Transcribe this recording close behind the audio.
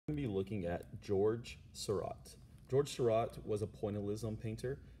We're going to be looking at George Seurat. George Seurat was a Pointillism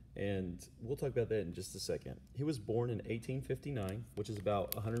painter, and we'll talk about that in just a second. He was born in 1859, which is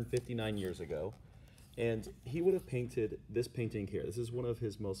about 159 years ago, and he would have painted this painting here. This is one of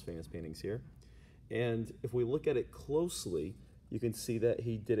his most famous paintings here. And if we look at it closely, you can see that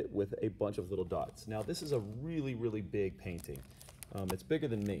he did it with a bunch of little dots. Now, this is a really, really big painting. It's bigger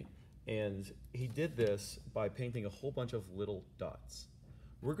than me. And he did this by painting a whole bunch of little dots.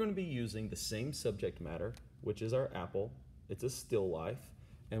 We're going to be using the same subject matter, which is our apple. It's a still life.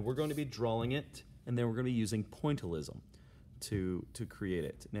 And we're going to be drawing it, and then we're going to be using Pointillism to create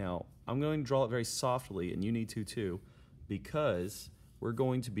it. Now, I'm going to draw it very softly, and you need to too, because we're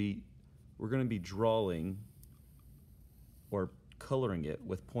going to be drawing or coloring it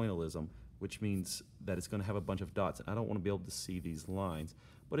with Pointillism, which means that it's going to have a bunch of dots. And I don't want to be able to see these lines,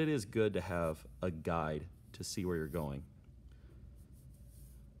 but it is good to have a guide to see where you're going.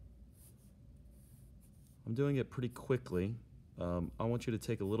 I'm doing it pretty quickly. I want you to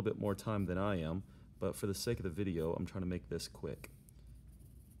take a little bit more time than I am, but for the sake of the video, I'm trying to make this quick.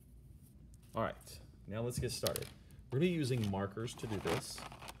 All right, now let's get started. We're going to be using markers to do this,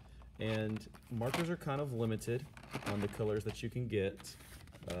 and markers are kind of limited on the colors that you can get,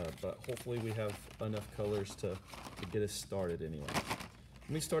 but hopefully we have enough colors to get us started anyway. I'm going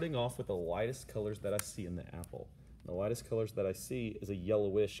to be starting off with the lightest colors that I see in the apple. The lightest colors that I see is a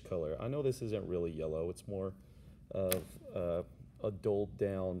yellowish color. I know this isn't really yellow, it's more of a dulled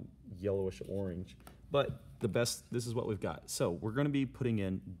down yellowish orange, but this is what we've got. So we're going to be putting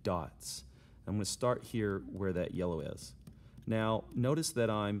in dots. I'm going to start here where that yellow is. Now notice that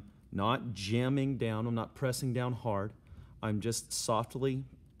I'm not jamming down, I'm not pressing down hard, I'm just softly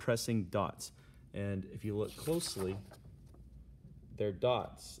pressing dots. And if you look closely, they're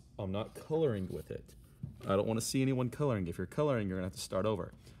dots. I'm not coloring with it. I don't want to see anyone coloring. If you're coloring, you're going to have to start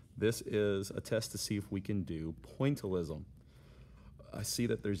over. This is a test to see if we can do Pointillism. I see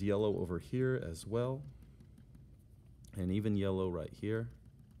that there's yellow over here as well, and even yellow right here,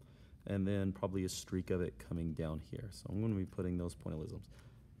 and then probably a streak of it coming down here. So I'm going to be putting those Pointillisms.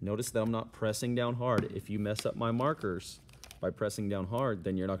 Notice that I'm not pressing down hard. If you mess up my markers by pressing down hard,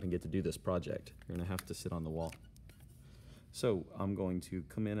 then you're not going to get to do this project. You're going to have to sit on the wall. So I'm going to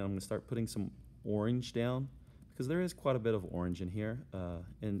come in and I'm going to start putting some orange down, because there is quite a bit of orange in here,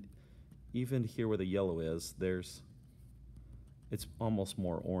 and even here where the yellow is, it's almost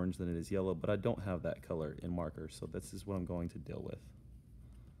more orange than it is yellow, but I don't have that color in marker, so this is what I'm going to deal with.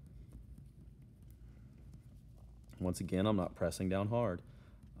 Once again, I'm not pressing down hard.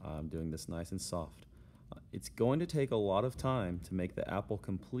 I'm doing this nice and soft. It's going to take a lot of time to make the apple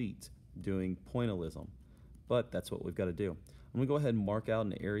complete doing Pointillism, but that's what we've got to do. I'm going to go ahead and mark out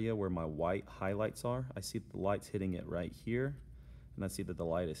an area where my white highlights are. I see that the light's hitting it right here, and I see that the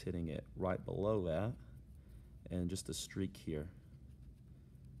light is hitting it right below that, and just a streak here.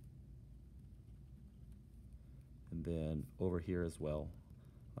 And then over here as well,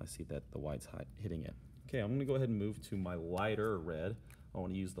 I see that the white's hitting it. Okay, I'm going to go ahead and move to my lighter red. I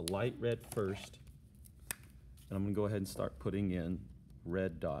want to use the light red first, and I'm going to go ahead and start putting in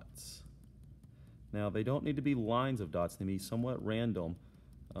red dots. Now, they don't need to be lines of dots. They may be somewhat random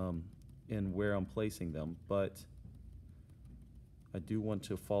in where I'm placing them, but I do want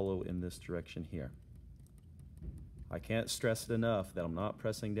to follow in this direction here. I can't stress it enough that I'm not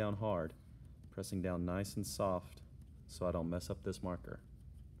pressing down hard, pressing down nice and soft so I don't mess up this marker.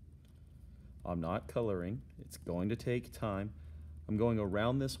 I'm not coloring. It's going to take time. I'm going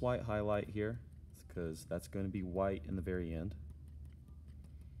around this white highlight here because that's going to be white in the very end.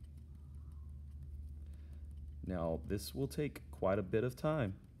 Now, this will take quite a bit of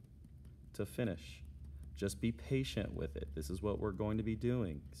time to finish. Just be patient with it. This is what we're going to be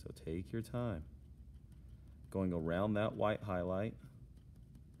doing, so take your time. Going around that white highlight.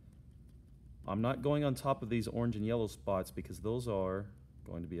 I'm not going on top of these orange and yellow spots because those are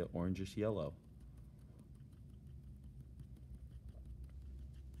going to be an orangish yellow.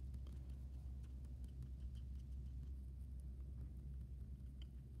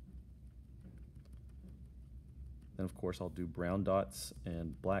 And of course, I'll do brown dots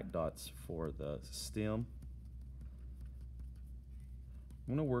and black dots for the stem.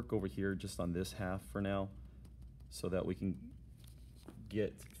 I'm going to work over here just on this half for now so that we can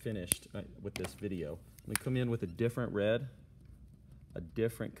get finished with this video. I'm going to come in with a different red, a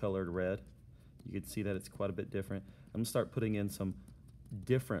different colored red. You can see that it's quite a bit different. I'm going to start putting in some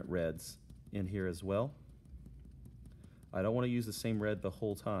different reds in here as well. I don't want to use the same red the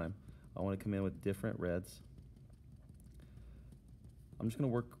whole time. I want to come in with different reds. I'm just going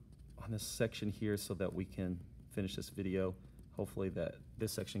to work on this section here so that we can finish this video hopefully that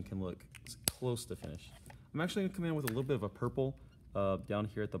this section can look close to finished. I'm actually going to come in with a little bit of a purple down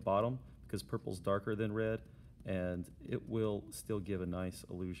here at the bottom, because purple's darker than red, and it will still give a nice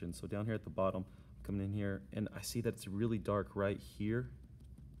illusion. So down here at the bottom, I'm coming in here, and I see that it's really dark right here.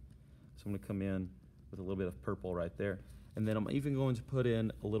 So I'm going to come in with a little bit of purple right there. And then I'm even going to put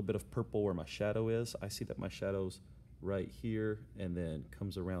in a little bit of purple where my shadow is. I see that my shadow's right here and then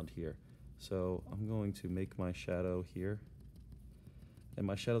comes around here. So I'm going to make my shadow here. And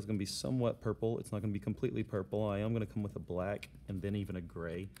my shadow's going to be somewhat purple. It's not going to be completely purple. I am going to come with a black and then even a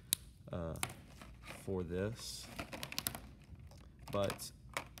gray for this. But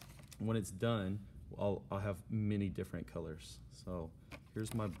when it's done, I'll have many different colors. So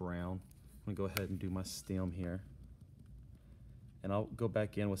here's my brown. I'm going to go ahead and do my stem here. And I'll go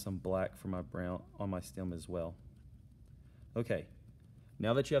back in with some black for my brown on my stem as well. Okay,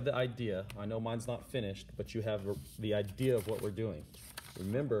 now that you have the idea, I know mine's not finished, but you have the idea of what we're doing.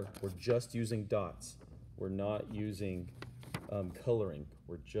 Remember, we're just using dots. We're not using coloring.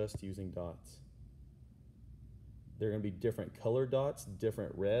 We're just using dots. They're going to be different color dots,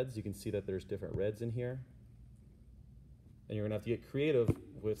 different reds. You can see that there's different reds in here. And you're going to have to get creative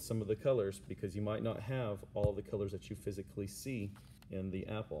with some of the colors, because you might not have all the colors that you physically see in the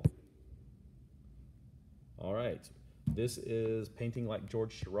apple. All right, this is painting like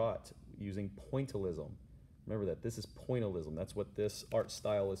George Seurat using Pointillism. Remember that this is Pointillism. That's what this art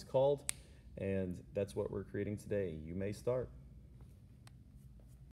style is called, and that's what we're creating today. You may start.